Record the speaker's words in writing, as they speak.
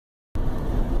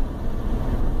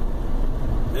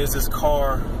There's this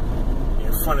car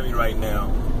in front of me right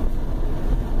now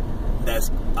that's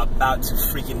about to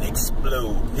freaking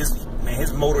explode.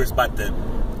 His motor is about to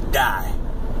die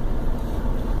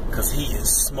because he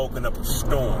is smoking up a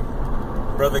storm.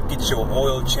 Brother, get your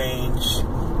oil change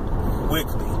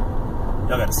quickly.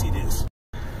 Y'all gotta see this.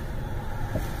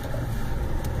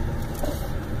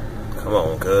 Come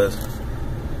on, cuz.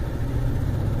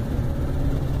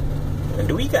 And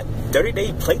do we got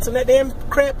 30-day plates on that damn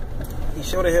crap? He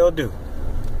sure the hell do.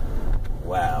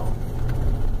 Wow.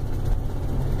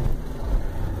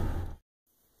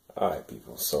 Alright,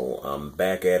 people. So I'm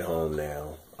back at home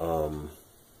now.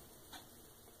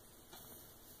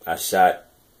 I shot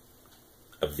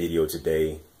a video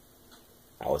today.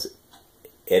 I was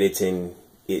editing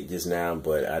it just now,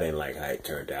 but I didn't like how it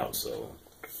turned out, so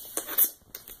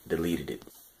deleted it.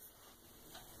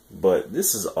 But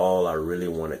this is all I really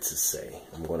wanted to say.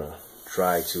 I'm gonna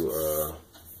try to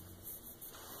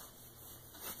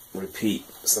repeat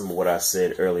some of what I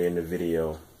said earlier in the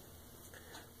video,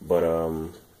 but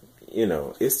you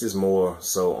know, it's just more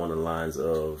so on the lines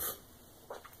of,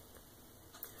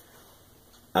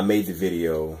 I made the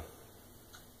video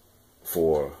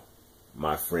for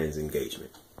my friend's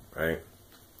engagement, right?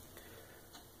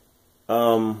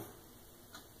 The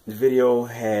video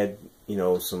had, you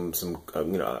know, some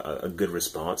you know, a good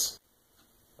response,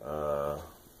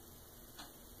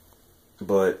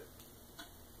 but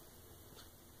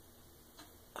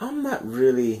I'm not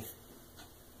really,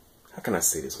 how can I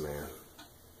say this, man?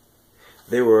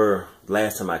 There were,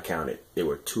 last time I counted, there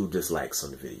were 2 dislikes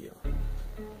on the video.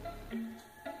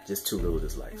 Just 2 little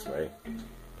dislikes, right?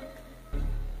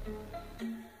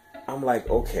 I'm like,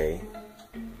 okay,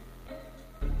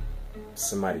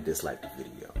 somebody disliked the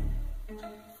video,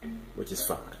 which is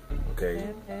fine,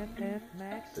 okay?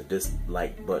 The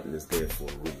dislike button is there for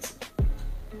a reason.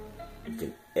 You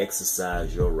can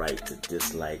exercise your right to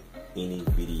dislike any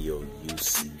video you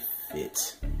see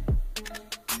fit.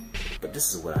 But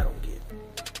this is what I don't get.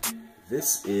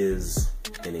 This is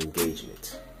an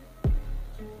engagement.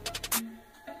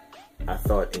 I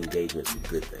thought engagements were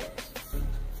good things.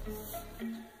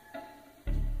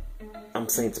 I'm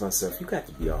saying to myself, you got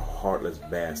to be a heartless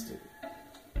bastard,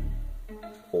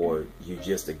 or you're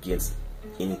just against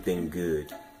anything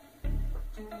good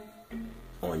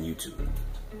on YouTube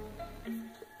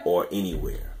or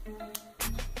anywhere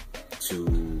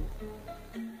to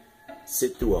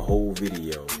sit through a whole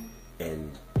video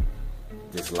and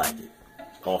dislike it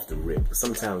off the rip.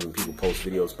 Sometimes when people post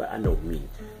videos, but I know me,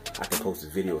 I can post a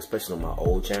video, especially on my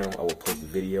old channel, I will post a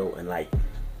video and like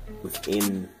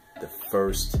within the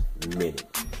first minute,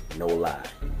 no lie,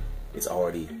 it's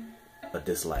already a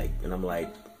dislike. And I'm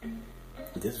like,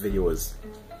 this video is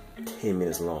 10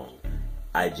 minutes long.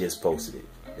 I just posted it.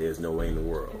 There's no way in the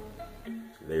world.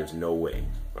 There's no way,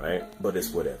 right? But it's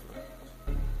whatever.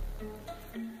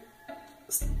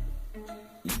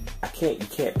 You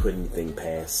can't put anything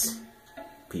past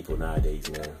people nowadays,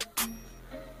 man.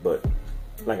 But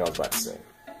like I was about to say,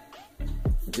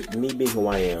 me being who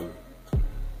I am,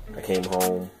 I came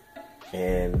home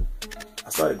and I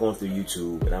started going through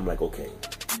YouTube, and I'm like, okay,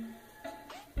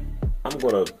 I'm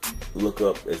gonna look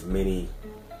up as many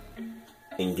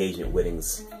engagement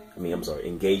videos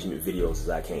as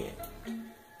I can,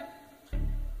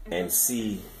 and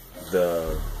see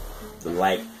the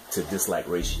like to dislike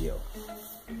ratio.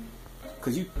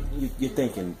 Cause you're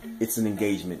thinking it's an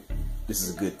engagement, this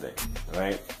is a good thing,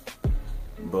 right?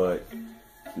 But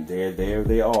there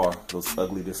they are, those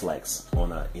ugly dislikes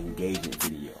on an engagement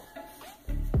video.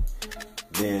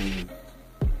 Then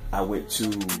I went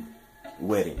to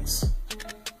weddings,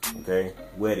 okay?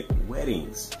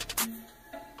 Weddings,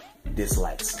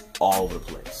 dislikes all over the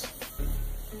place.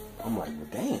 I'm like, well,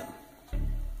 damn.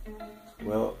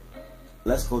 Well,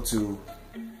 let's go to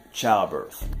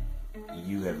childbirth.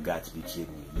 You have got to be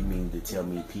kidding me. You mean to tell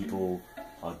me people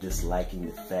are disliking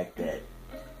the fact that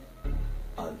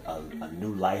a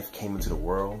new life came into the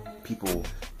world? People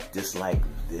dislike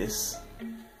this?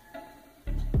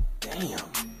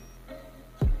 Damn.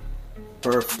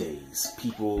 Birthdays,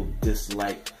 people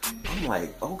dislike. I'm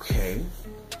like, okay.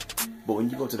 But when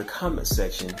you go to the comment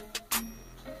section,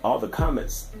 all the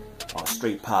comments are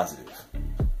straight positive,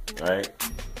 right?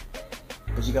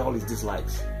 But you got all these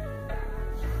dislikes.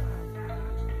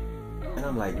 And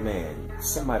I'm like, man,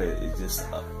 somebody is just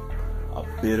a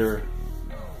bitter,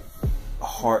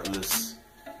 heartless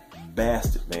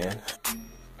bastard, man.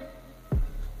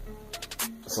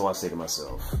 So I say to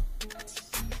myself,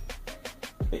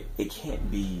 it can't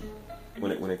be,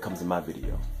 when it comes to my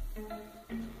video,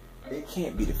 it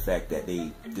can't be the fact that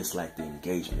they dislike the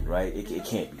engagement, right? It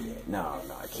can't be that. No,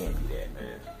 it can't be that,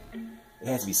 man. it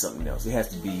has to be something else. It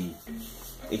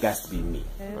got to be me,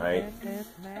 right?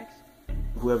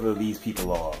 Whoever these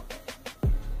people are,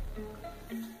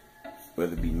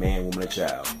 whether it be man, woman, or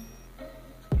child,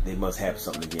 they must have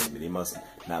something against me. They must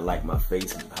not like my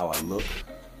face, how I look.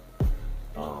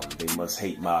 They must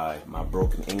hate my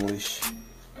broken English.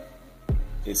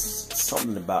 It's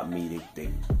something about me that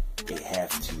they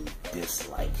have to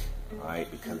dislike, right?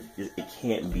 Because it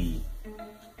can't be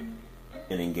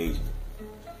an engagement.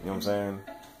 You know what I'm saying?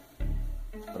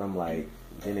 But I'm like,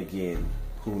 then again,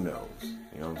 who knows?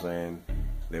 You know what I'm saying?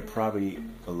 They're probably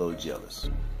a little jealous.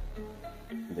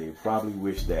 They probably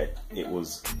wish that it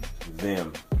was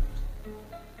them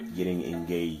getting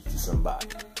engaged to somebody.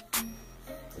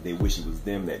 They wish it was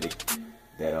them that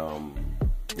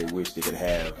they wish they could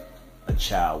have a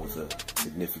child with a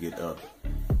significant other.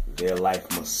 Their life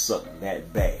must suck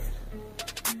that bad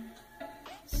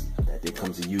that they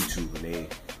come to YouTube and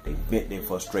they vent their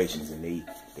frustrations and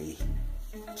they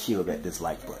kill that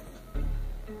dislike button.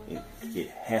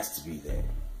 It has to be that.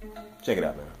 Check it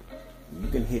out, man. You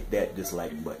can hit that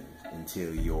dislike button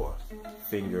until your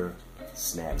finger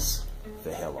snaps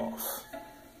the hell off.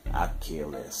 I care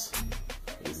less.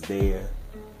 It's there.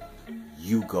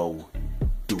 You go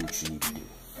do what you need to do.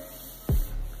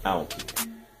 I don't care.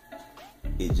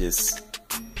 It just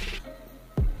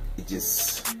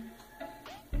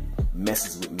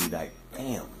messes with me like,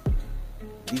 damn,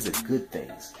 these are good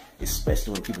things.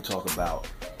 Especially when people talk about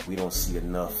we don't see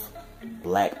enough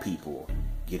black people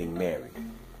getting married.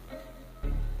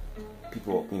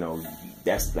 People, you know,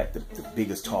 that's like the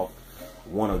biggest talk,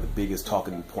 one of the biggest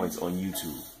talking points on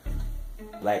YouTube.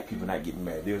 Black people not getting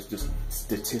married. There's just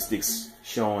statistics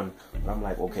showing, but I'm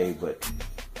like, okay, but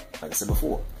like I said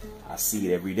before, I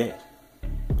see it every day.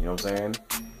 You know what I'm saying?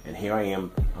 And here I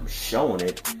am, I'm showing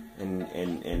it,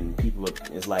 and people are,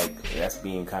 it's like, that's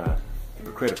being kind of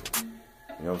hypocritical.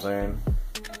 You know what I'm saying?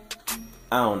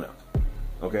 I don't know.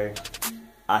 Okay?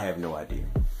 I have no idea.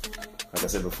 Like I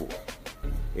said before,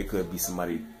 it could be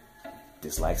somebody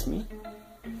dislikes me.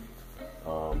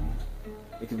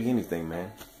 It could be anything,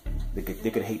 man. They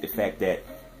could hate the fact that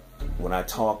when I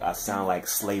talk, I sound like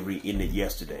slavery ended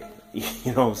yesterday. You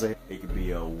know what I'm saying? It could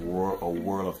be a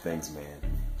world of things, man.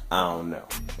 I don't know,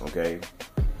 okay?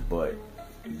 But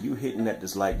you hitting that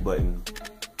dislike button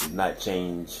does not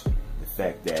change the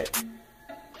fact that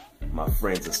my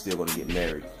friends are still going to get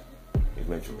married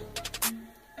eventually.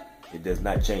 It does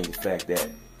not change the fact that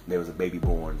there was a baby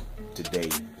born today,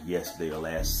 yesterday, or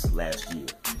last year.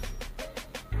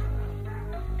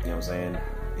 You know what I'm saying?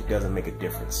 It doesn't make a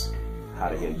difference how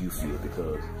the hell you feel,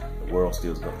 because the world's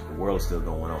still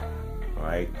going on. All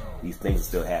right, these things are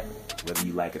still happening, whether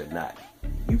you like it or not.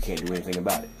 You can't do anything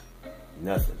about it.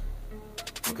 Nothing.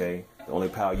 Okay? The only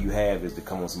power you have is to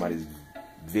come on somebody's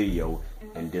video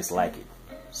and dislike it.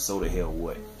 So the hell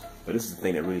what? But this is the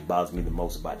thing that really bothers me the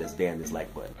most about this damn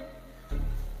dislike button.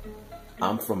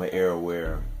 I'm from an era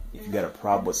where if you got a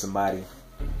problem with somebody,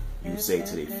 you say it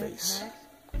to their face.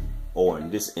 Or in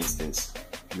this instance,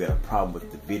 you got a problem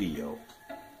with the video,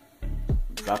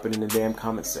 drop it in the damn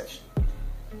comment section.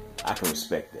 I can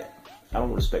respect that. I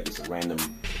don't respect just a random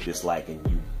dislike and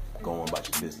you going about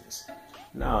your business.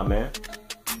 Nah, man.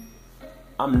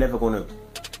 I'm never going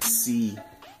to see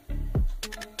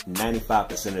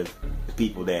 95% of the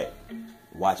people that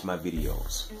watch my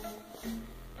videos.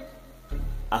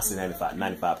 I say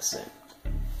 95%,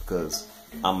 because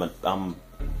I'm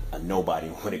a nobody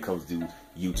when it comes to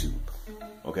YouTube.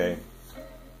 Okay?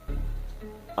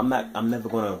 I'm never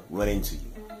gonna run into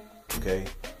you. Okay?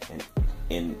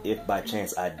 And if by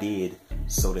chance I did,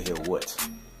 so the hell what?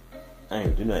 I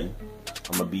ain't gonna do nothing.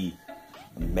 I'm gonna be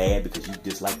mad because you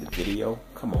dislike the video?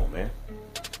 Come on, man.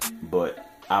 But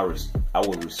I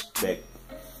would respect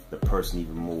the person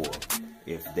even more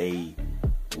if they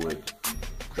would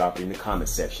drop it in the comment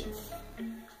section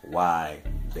why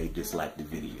they dislike the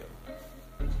video.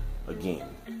 Again,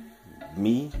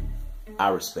 me, I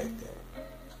respect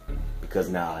that, because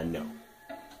now I know.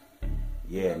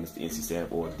 Yeah, MR.NC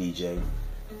Stand-Up or DJ,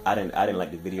 I didn't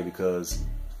like the video because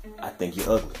I think you're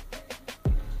ugly.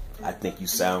 I think you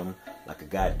sound like a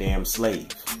goddamn slave.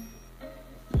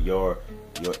 Your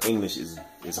English is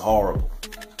horrible.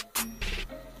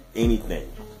 Anything.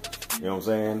 You know what I'm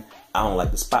saying? I don't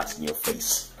like the spots in your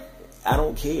face. I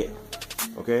don't care.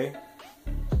 Okay?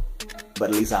 But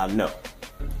at least I know.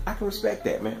 I can respect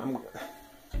that, man.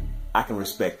 I can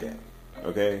respect that.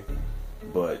 Okay?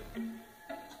 But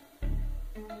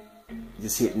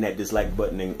just hitting that dislike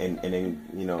button and then,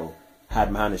 you know,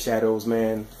 hiding behind the shadows,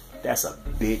 man, that's a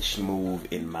bitch move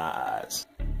in my eyes.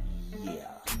 Yeah.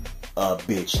 A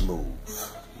bitch move.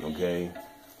 Okay?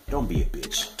 Don't be a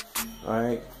bitch. All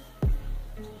right.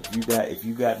 If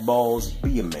you got balls,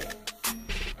 be a man.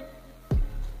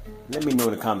 Let me know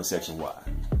in the comment section why.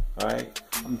 All right.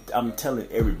 I'm telling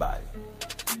everybody.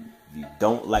 If you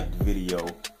don't like the video,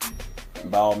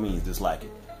 by all means dislike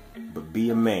it. But be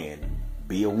a man,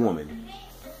 be a woman.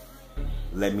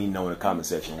 Let me know in the comment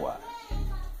section why.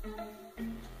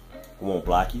 I won't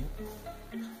block you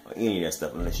or any of that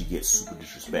stuff unless you get super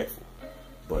disrespectful.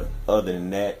 But other than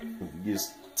that, if you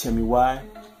just tell me why,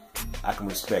 I can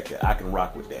respect that. I can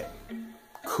rock with that.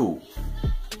 Cool.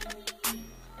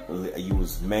 You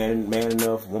was man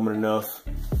enough, woman enough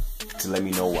to let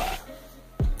me know why.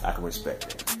 I can respect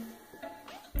that.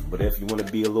 But if you want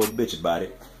to be a little bitch about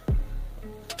it,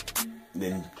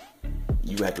 then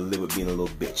you have to live with being a little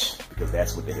bitch, because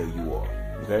that's what the hell you are.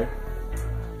 Okay?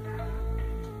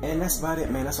 And that's about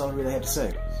it, man. That's all I really have to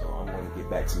say. So I'm going to get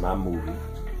back to my movie.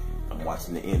 I'm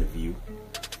watching the interview.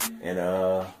 And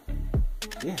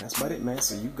yeah, that's about it, man.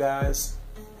 So you guys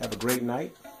have a great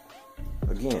night.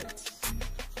 Again,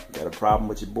 got a problem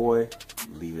with your boy,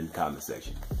 leave it in the comment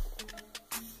section.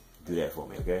 Do that for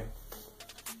me, okay?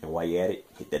 And while you're at it,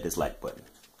 hit that dislike button.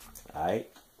 Alright?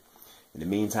 In the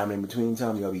meantime, in between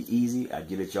time, y'all be easy. I'll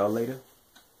get at y'all later.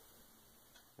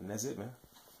 And that's it, man.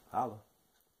 Holla.